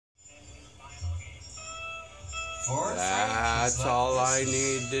That's all I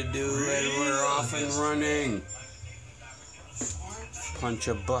need to do, and we're off and running. Punch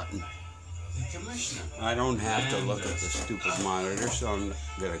a button. I don't have to look at the stupid monitor, so I'm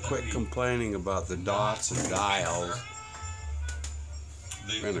going to quit complaining about the dots and dials.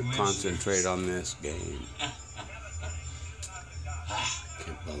 I'm going to concentrate on this game.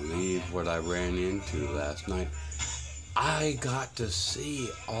 Can't believe what I ran into last night. I got to see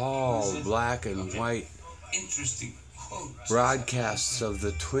all black and white broadcasts of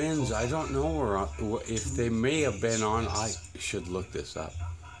the Twins. I don't know if they may have been on. I should look this up.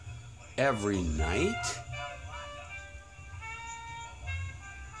 Every night?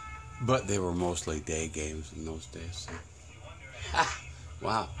 But they were mostly day games in those days. So.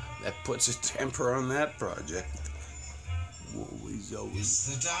 Wow, that puts a temper on that project. Always.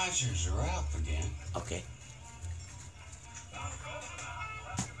 The Dodgers are up again. Okay.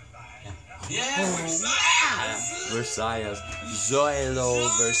 Versailles. Zoilo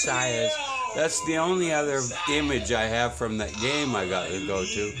Versailles. That's the only other image I have from that game I got to go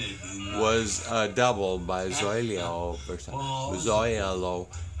to was a double by Zoilo Versailles. Zoilo.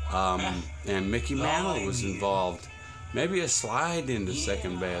 And Mickey Mantle was involved. Maybe a slide into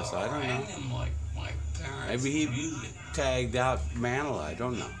second base. I don't know. Maybe he tagged out Mantle. I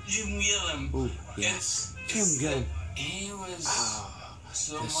don't know. Jim Gillum. Ooh, yes. Jim Gillum. He was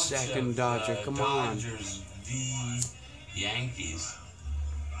so the much second Dodger. Come on. Dodgers v Yankees.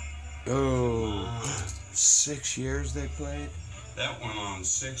 Oh, 6 years they played? That went on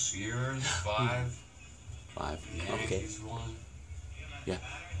 6 years, 5. 5, The okay. Yankees won. Yeah,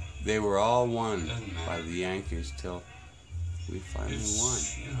 they were all won by the Yankees till we finally won.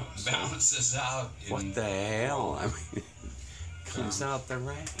 You know, balances out. What the hell? I mean, comes out the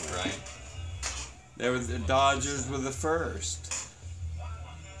right way. Right. They were the Dodgers were the first.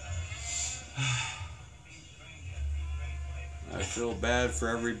 I feel bad for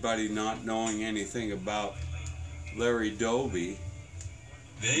everybody not knowing anything about Larry Doby.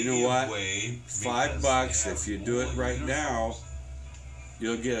 You know what? $5 if you do it right now,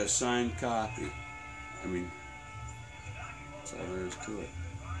 you'll get a signed copy. I mean, that's all there is to it.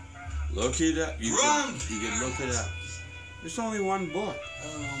 Look it up. You can look it up. There's only one book.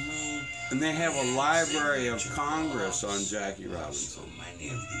 Oh man. And they have a Library of Congress on Jackie Robinson. So many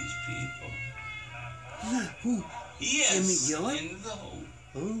of these people. Who? Yes. Jimmy Gillum? In the hole.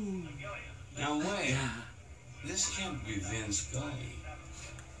 Ooh. Now wait. This can't be Vin Scully.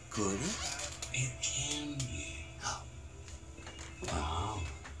 Could it? It can be. Wow.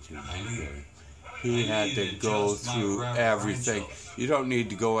 I He had to go through everything. You don't need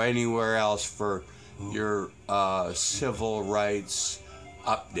to go anywhere else for your civil rights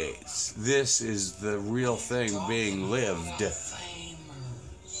updates. This is the real thing being lived. That's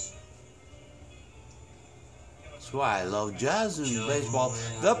why I love jazz and baseball.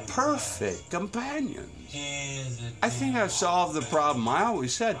 The perfect companions. I think I've solved the problem. I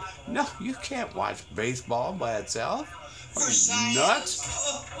always said, no, you can't watch baseball by itself. Are you nuts?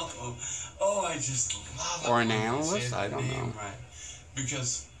 Oh, I just love it. Or an analyst? I don't know. Right.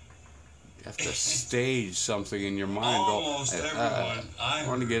 Because you have to stage something in your mind. Almost everyone I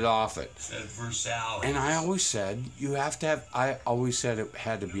want to get off it. Said Versailles. And I always said you have to have. I always said it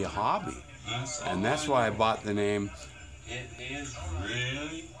had to be a hobby, and that's why I bought the name. It is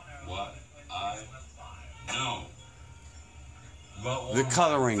really what I know. But The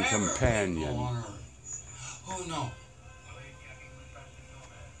Coloring Companion. Oh no.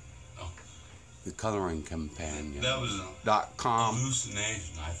 The Coloring Companion. That was .com.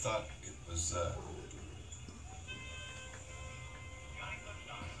 hallucination. I thought it was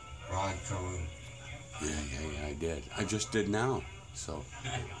Rod Carew. Yeah, I did. I just did now. So.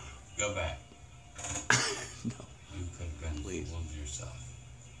 Go back. No. You could have been Please. one of yourself.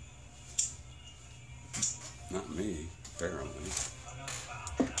 Not me, apparently.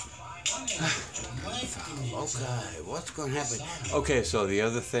 Okay, what's going to happen? Okay, so the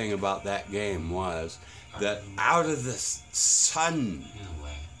other thing about that game was that out of the sun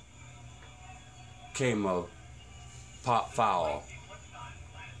came a pop foul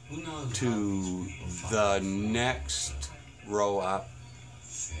to the next row up.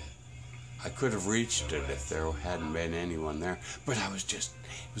 I could have reached it if there hadn't been anyone there, but it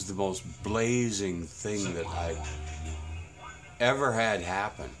was the most blazing thing that I ever had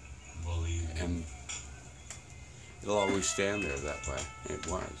happen. And it'll always stand there that way.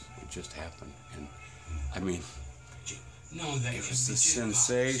 It just happened. And I mean, it was a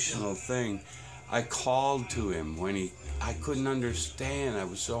sensational thing. I called to him when I couldn't understand. I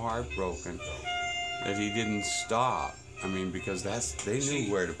was so heartbroken that he didn't stop. I mean, because they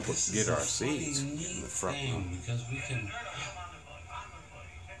knew where to get our seats in the front row. Because we can.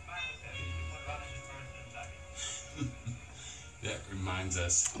 That reminds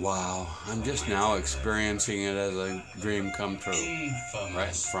us. Wow, I'm just now experiencing it as a dream come true. Infamous, right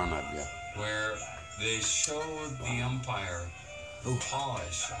in front of you. Where they showed the umpire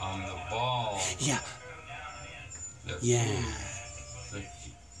polish on the ball. Yeah. Yeah. The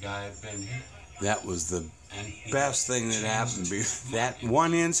guy had been hit. That was the best thing that happened. That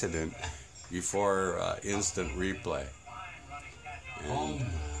one incident before instant replay. And oh my.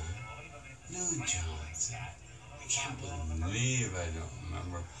 Lou Johnson. I can't believe I don't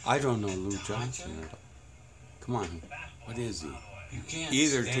remember. I don't know Lou Johnson at all. Come on. What is he? You can't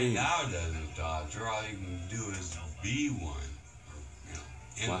Either stand team. out as a Dodger. All you can do is be one.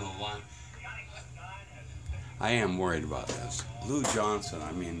 Or, in the line. I am worried about this. Lou Johnson,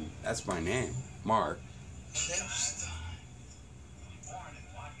 I mean, that's my name. Mark. Clipstone.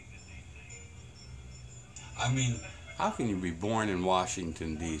 I mean, how can you be born in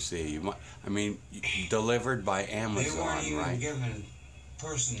Washington, D.C.? I mean, delivered by Amazon, they weren't even right? given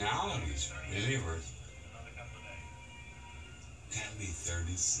personalities, relievers. Can't be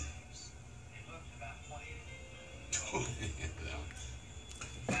 36. 20 of them.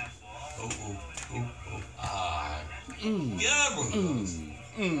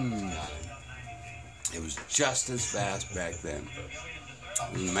 It was just as fast back then.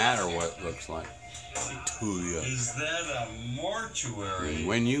 Doesn't matter what it looks like to you. Is that a mortuary? And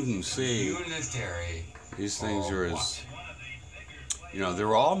when you can see unitary, these things are as, you know,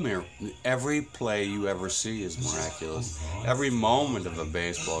 they're all every play you ever see is miraculous. Every moment of a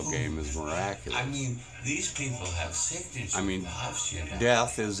baseball game is miraculous. I mean, these people have sickness. I mean,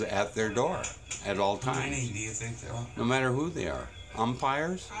 death is at their door at all times. How many do you think there are? No matter who they are.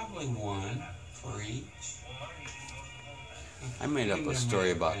 Umpires? Probably one for each. I made up a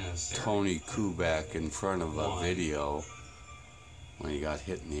story about Tony Kubek in front of a video when he got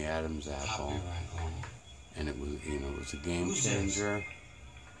hit in the Adam's apple. And it was, you know, it was a game changer.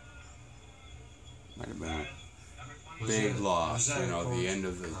 Might have been a big loss, you know, the end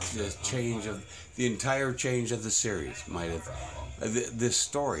of the change of the entire change of the series. Might have this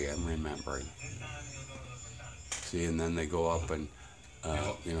story I'm remembering. See, and then they go up and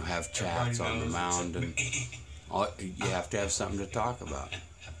you know, have chats on the mound, and you have to have something to talk about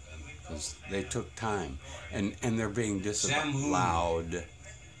because they took time, and they're being disavowed.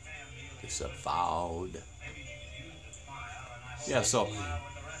 Yeah, so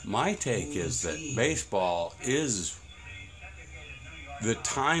my take is that baseball is the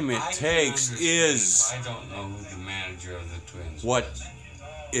time it takes is I don't know who the manager of the Twins what was.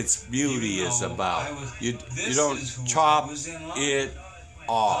 Its beauty is about. You don't chop it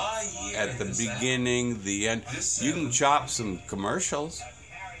off at the beginning, the end. You can chop some commercials,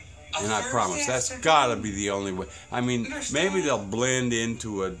 and I promise that's gotta be the only way. I mean, maybe they'll blend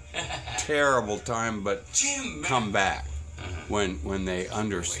into a terrible time, but come back when they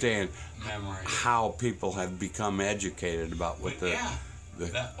understand how people have become educated about what the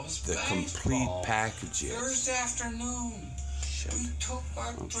complete package is. Thursday afternoon, we took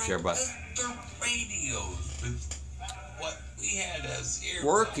our the radios with what we had as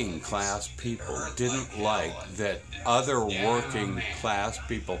working class people didn't like that other working class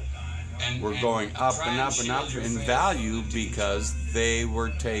people were going up and up and up in value because they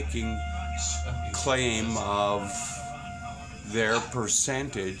were taking claim of their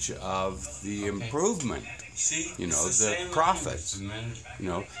percentage of the improvement. You know, the profits. You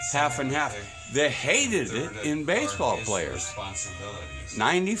know, half and half. They hated it in baseball players.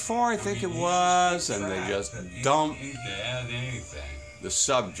 94, I think it was, and they just dumped the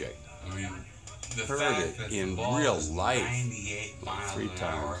subject. Heard it in real life, like 3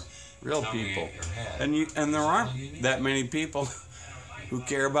 times. Real people, and there aren't that many people who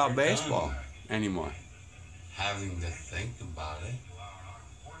care about baseball anymore. Having to think about it,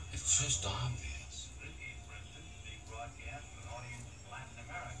 it's just obvious.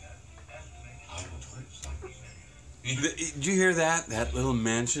 Did you hear that? That little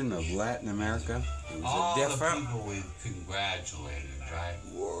mention of Latin America? It was all a different the people we congratulated, right?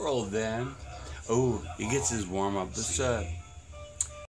 world then. Oh, he gets his warm up. Let's